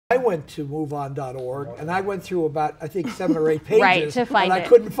I went to moveon.org and I went through about, I think, 7 or 8 pages. Right, to find and I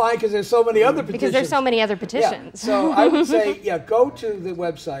couldn't find because there's so many other petitions. Because there's so many other petitions. Yeah. So I would say, yeah, go to the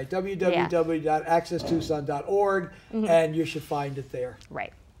website, www.accesstucson.org, and you should find it there.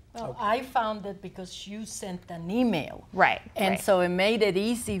 Right. Well, I found it because you sent an email. Right. And so it made it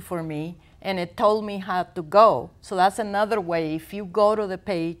easy for me, and it told me how to go. So that's another way. If you go to the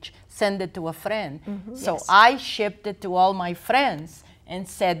page, send it to a friend. So I shipped it to all my friends and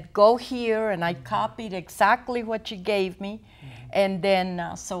said, go here, and I copied exactly what you gave me. And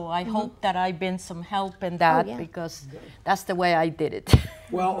then, so I hope that I've been some help in that, because that's the way I did it.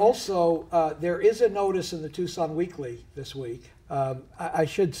 Well, also, there is a notice in the Tucson Weekly this week. I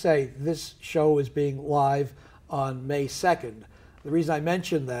should say this show is being live on May 2nd. The reason I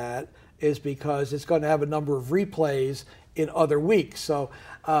mention that is because it's going to have a number of replays in other weeks. So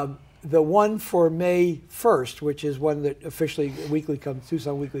the one for May 1st, which is when the officially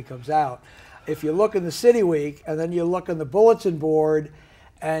Tucson Weekly comes out, if you look in the City Week and then you look in the bulletin board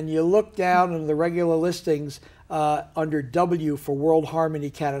and you look down in the regular listings under W for World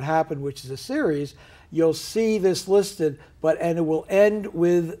Harmony Can It Happen, which is a series, you'll see this listed, and it will end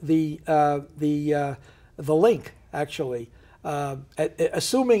with the link, actually.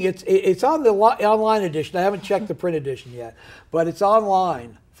 Assuming it's on the online edition. I haven't checked the print edition yet, but it's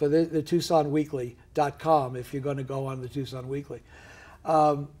online for the TucsonWeekly.com if you're going to go on the Tucson Weekly.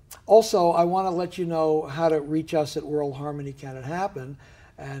 Also, I want to let you know how to reach us at World Harmony Can It Happen,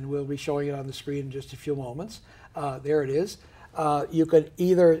 and we'll be showing it on the screen in just a few moments. There it is. You can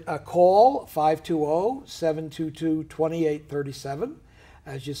either call 520-722-2837,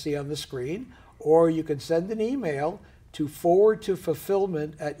 as you see on the screen, or you can send an email to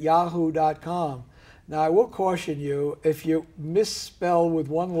forwardtofulfillment@yahoo.com. Now, I will caution you, if you misspell with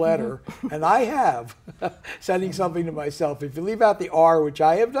one letter, and I have, sending something to myself, if you leave out the R, which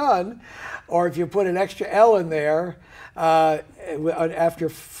I have done, or if you put an extra L in there, after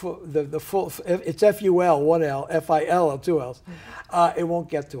the full, it's F-U-L, one L, F-I-L, two L's, it won't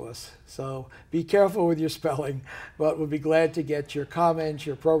get to us. So be careful with your spelling, but we'll be glad to get your comments,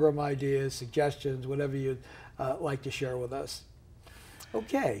 your program ideas, suggestions, whatever you'd like to share with us.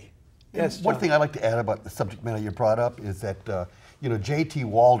 Okay. Yes, John. One thing I'd like to add about the subject matter you brought up is that, you know, J.T.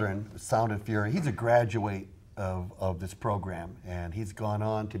 Waldron, Sound and Fury, he's a graduate of this program, and he's gone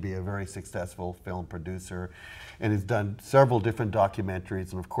on to be a very successful film producer, and has done several different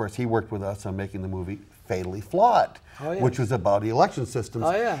documentaries, and of course he worked with us on making the movie Fatally Flawed, which was about the election systems.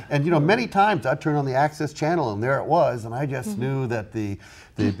 And you know, many times I'd turn on the Access channel and there it was, and I just knew that the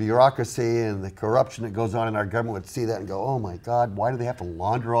bureaucracy and the corruption that goes on in our government would see that and go, oh my God, why do they have to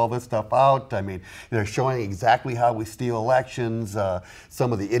launder all this stuff out? I mean, they're showing exactly how we steal elections,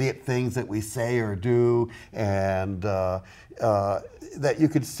 some of the idiot things that we say or do, and that you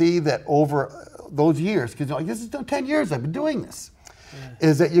could see that over those years, because this is 10 years I've been doing this,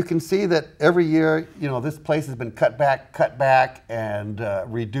 is that you can see that every year, you know, this place has been cut back, and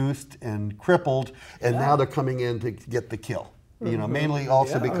reduced and crippled, and now they're coming in to get the kill. You know, mainly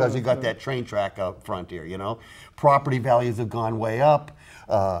also because you got that train track out front here, you know. Property values have gone way up.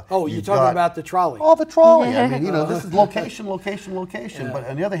 Oh, you're talking about the trolley. Oh, the trolley. I mean, you know, this is location. But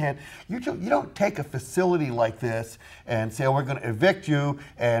on the other hand, you don't take a facility like this and say, oh, we're going to evict you,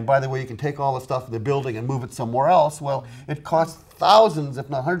 and by the way, you can take all the stuff in the building and move it somewhere else. Well, it costs thousands, if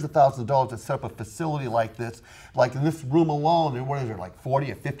not hundreds of thousands of dollars to set up a facility like this. Like in this room alone, what is there, like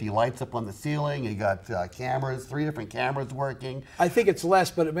 40 or 50 lights up on the ceiling? You got cameras, 3 different cameras working. I think it's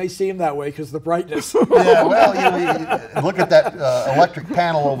less, but it may seem that way because of the brightness. Yeah, well, you know, you look at that electric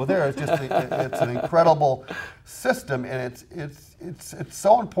panel over there. It's just it's an incredible system, and it's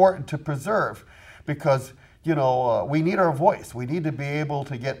so important to preserve, because you know, we need our voice. We need to be able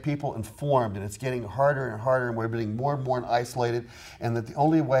to get people informed, and it's getting harder and harder, and we're getting more and more isolated, and that the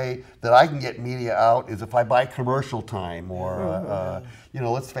only way that I can get media out is if I buy commercial time, or, you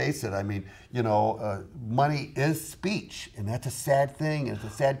know, let's face it, I mean, you know, money is speech, and that's a sad thing, and it's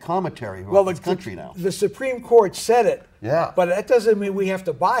a sad commentary about this country now. The Supreme Court said it, but that doesn't mean we have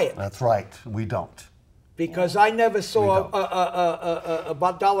to buy it. That's right, we don't. Because I never saw a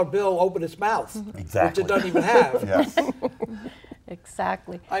dollar bill open its mouth, which it doesn't even have. Yes.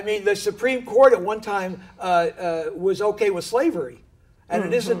 Exactly. I mean, the Supreme Court at one time was okay with slavery, and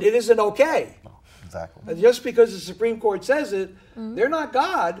it isn't okay. No, exactly. Just because the Supreme Court says it, they're not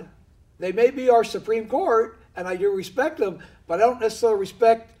God. They may be our Supreme Court, and I do respect them, but I don't necessarily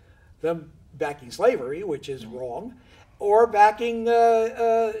respect them backing slavery, which is wrong, or backing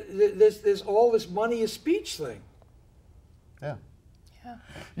all this money is speech thing. Yeah. Yeah.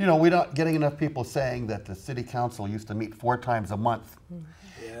 You know, we're not getting enough people saying that the city council used to meet 4 times a month.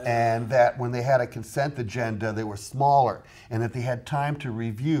 And that when they had a consent agenda, they were smaller, and that they had time to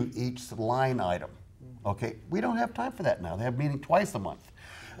review each line item. Okay, we don't have time for that now. They have a meeting twice a month.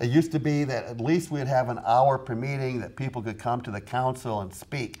 It used to be that at least we'd have an hour per meeting that people could come to the council and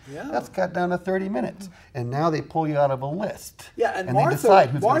speak. Yeah. That's cut down to 30 minutes. And now they pull you out of a list. Yeah, and they Martha, decide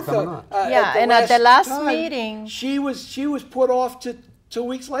who's going to come or not. At the last meeting, she was put off to 2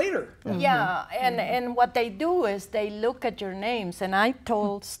 weeks later. Yeah, and what they do is they look at your names, and I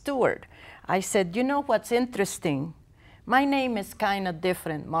told Stuart, I said, you know what's interesting? My name is kind of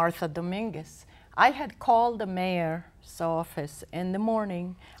different, Martha Dominguez. I had called the mayor's office in the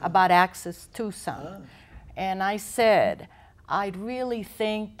morning about Access Tucson, and I said, I really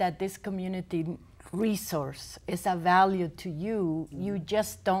think that this community resource is a value to you. You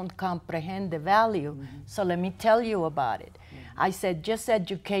just don't comprehend the value. So let me tell you about it. I said, just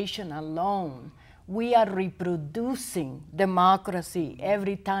education alone, we are reproducing democracy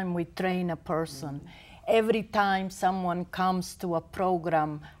every time we train a person, every time someone comes to a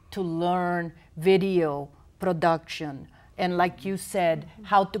program to learn video production, and like you said,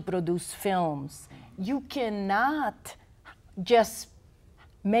 how to produce films. You cannot just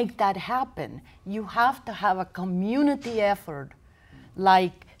make that happen. You have to have a community effort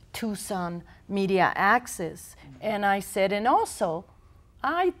like Tucson Media Access. And I said, and also,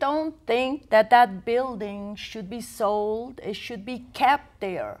 I don't think that that building should be sold. It should be kept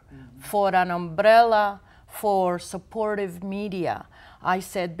there for an umbrella for supportive media. I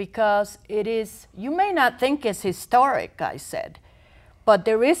said, because it is, you may not think it's historic, I said, but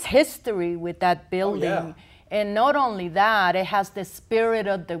there is history with that building. Oh, yeah. And not only that, it has the spirit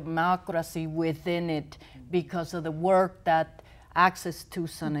of democracy within it because of the work that Access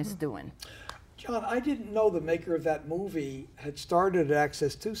Tucson is doing. John, I didn't know the maker of that movie had started at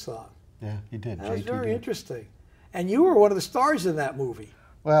Access Tucson. Yeah, he did. That was JT very did. interesting. And you were one of the stars in that movie.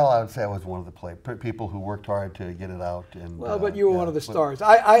 Well, I would say I was one of the people who worked hard to get it out. And, Well, but you were one of the but- stars.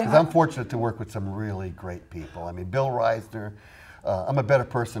 I'm fortunate to work with some really great people. I mean, Bill Reisner, I'm a better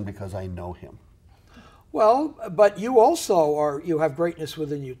person because I know him. Well, but you also you have greatness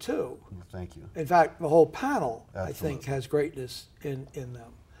within you too. Thank you. In fact, the whole panel, I think, Absolutely. has greatness in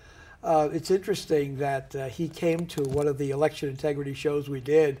them. It's interesting that he came to one of the election integrity shows we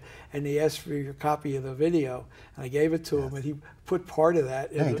did, and he asked for your copy of the video, and I gave it to him, and he put part of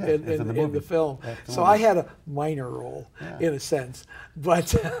that Yeah, he did. It's in the in movie. the film. Absolutely. So I had a minor role, Yeah. in a sense,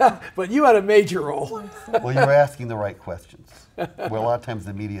 but but you had a major role. Well, you're asking the right questions. Well, a lot of times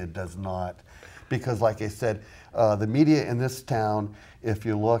the media does not. Because like I said, the media in this town, if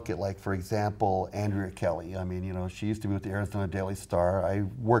you look at, like, for example, Andrea Kelly, I mean, you know, she used to be with the Arizona Daily Star. I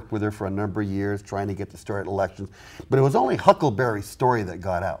worked with her for a number of years trying to get the story at elections. But it was only Huckleberry's story that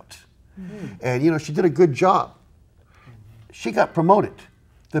got out. And, you know, she did a good job. She got promoted.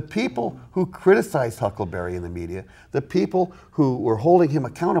 The people who criticized Huckleberry in the media, the people who were holding him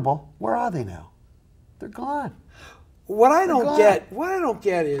accountable, where are they now? They're gone. What I don't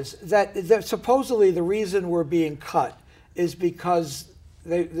get is that supposedly the reason we're being cut is because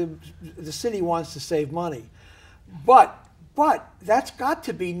the city wants to save money, but that's got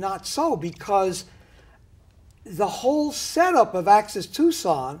to be not so, because the whole setup of Access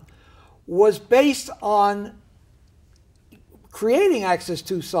Tucson was based on creating Access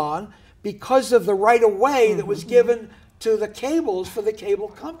Tucson because of the right of way that was given to the cables for the cable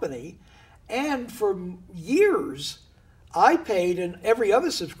company, and for years I paid, and every other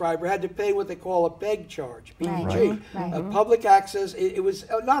subscriber had to pay what they call a PEG charge, PEG, public access. It was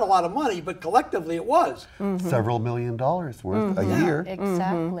not a lot of money, but collectively it was. Several $1 million worth a year.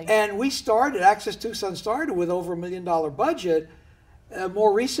 Exactly. And we started, Access Tucson started with over $1 million budget.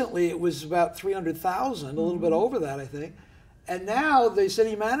 More recently, it was about 300,000, a little bit over that, I think. And now the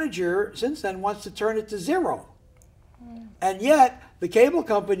city manager, since then, wants to turn it to zero. And yet, the cable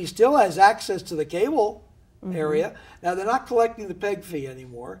company still has access to the cable area. Now, they're not collecting the PEG fee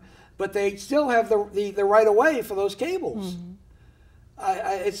anymore, but they still have the right of way for those cables.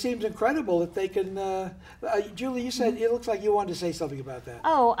 It seems incredible that they can. Julie, you said it looks like you wanted to say something about that.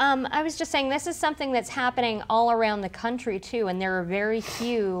 Oh, I was just saying this is something that's happening all around the country too, and there are very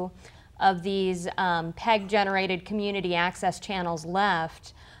few of these PEG-generated community access channels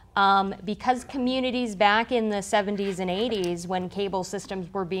left. Because communities back in the 70s and 80s, when cable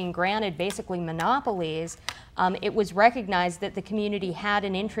systems were being granted basically monopolies, it was recognized that the community had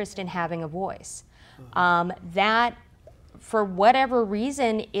an interest in having a voice. That, for whatever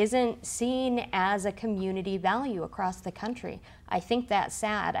reason, isn't seen as a community value across the country. I think that's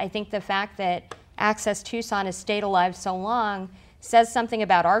sad. I think the fact that Access Tucson has stayed alive so long says something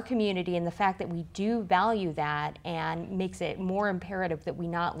about our community and the fact that we do value that, and makes it more imperative that we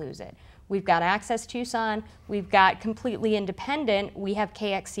not lose it. We've got Access Tucson, we've got completely independent, we have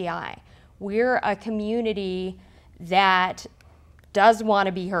KXCI. We're a community that does want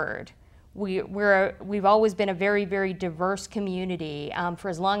to be heard. We've always been a very, very diverse community. For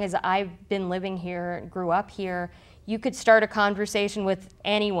as long as I've been living here, grew up here, you could start a conversation with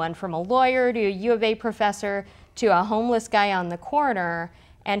anyone, from a lawyer to a U of A professor to a homeless guy on the corner,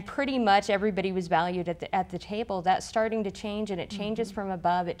 and pretty much everybody was valued at the table. That's starting to change, and it changes from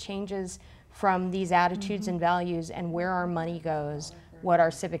above. It changes from these attitudes and values and where our money goes, what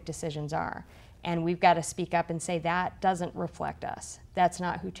our civic decisions are. And we've got to speak up and say that doesn't reflect us. That's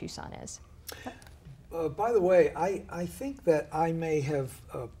not who Tucson is. By the way, I think that I may have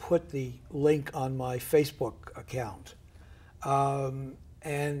put the link on my Facebook account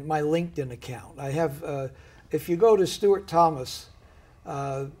and my LinkedIn account. I have, if you go to Stuart Thomas,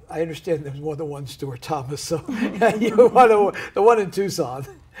 I understand there's more than one Stuart Thomas, so you want the one in Tucson.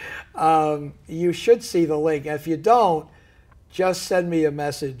 You should see the link. If you don't, just send me a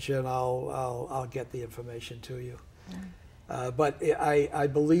message and I'll get the information to you. But I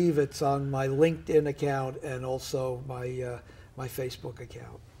believe it's on my LinkedIn account and also my my Facebook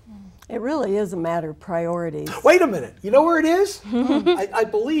account. It really is a matter of priorities. Wait a minute. You know where it is? I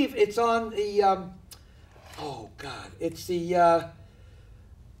believe it's on the. Oh God! It's the.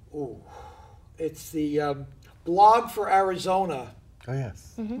 It's the Blog for Arizona. Oh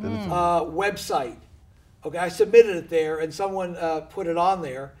yes. Website. Okay, I submitted it there, and someone put it on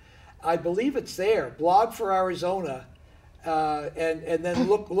there. I believe it's there. Blog for Arizona. And then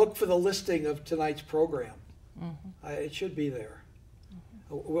look for the listing of tonight's program. It should be there.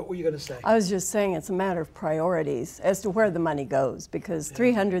 What were you going to say? I was just saying it's a matter of priorities as to where the money goes, because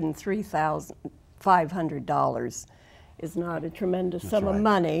 $303,500 is not a tremendous sum of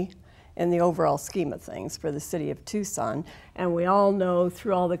money in the overall scheme of things for the city of Tucson. And we all know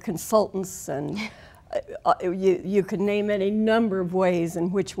through all the consultants and you could name any number of ways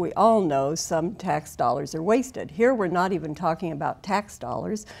in which we all know some tax dollars are wasted. Here we're not even talking about tax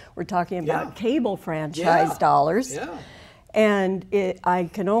dollars, we're talking about cable franchise dollars. And I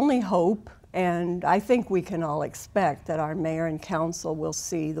can only hope, and I think we can all expect, that our mayor and council will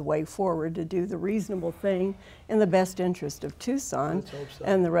see the way forward to do the reasonable thing in the best interest of Tucson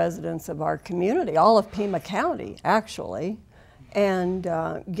and the residents of our community, all of Pima County actually. And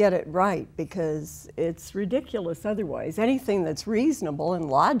get it right, because it's ridiculous otherwise. Anything that's reasonable and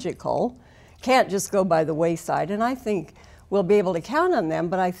logical can't just go by the wayside, and I think we'll be able to count on them,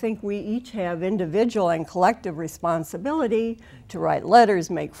 but I think we each have individual and collective responsibility to write letters,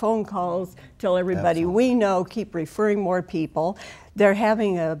 make phone calls, tell everybody we know, keep referring more people. They're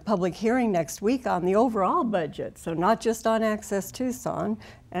having a public hearing next week on the overall budget, so not just on Access Tucson,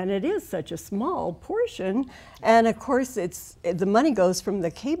 and it is such a small portion. And of course, the money goes from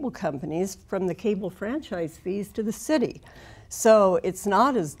the cable companies, from the cable franchise fees to the city. So it's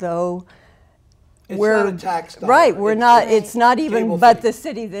not as though we're not a tax dollar. Right, it's not even, but the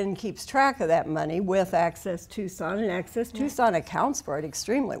city then keeps track of that money with Access Tucson, and Access Tucson accounts for it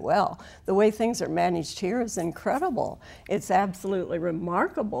extremely well. The way things are managed here is incredible. It's absolutely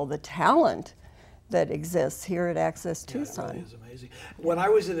remarkable, the talent that exists here at Access Tucson. It really is amazing. When I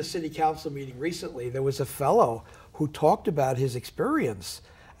was at a city council meeting recently, there was a fellow who talked about his experience.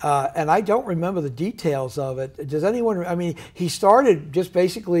 And I don't remember the details of it. Does anyone, I mean, he started just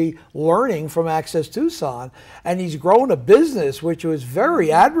basically learning from Access Tucson, and he's grown a business, which was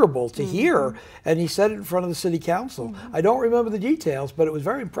very admirable to hear, and he said it in front of the city council. I don't remember the details, but it was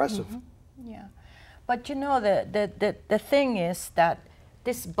very impressive. Yeah, but you know, the thing is that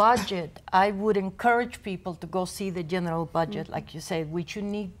this budget, I would encourage people to go see the general budget, like you said, which you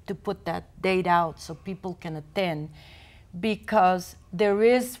need to put that date out so people can attend, because there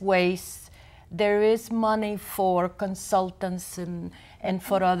is waste, there is money for consultants and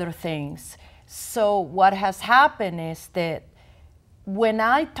for other things. So what has happened is that when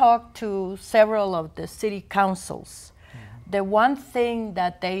I talk to several of the city councils, the one thing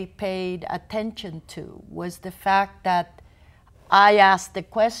that they paid attention to was the fact that I asked the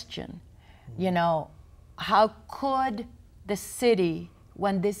question, you know, how could the city,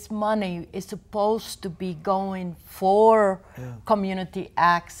 when this money is supposed to be going for community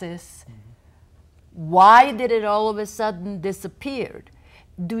access, why did it all of a sudden disappear?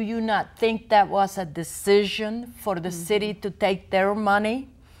 Do you not think that was a decision for the city to take their money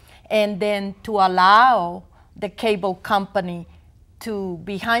and then to allow the cable company to,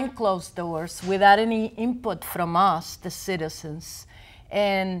 behind closed doors, without any input from us, the citizens?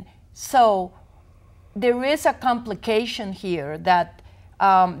 And so there is a complication here that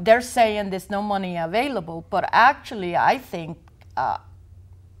they're saying there's no money available, but actually I think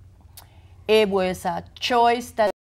it was a choice that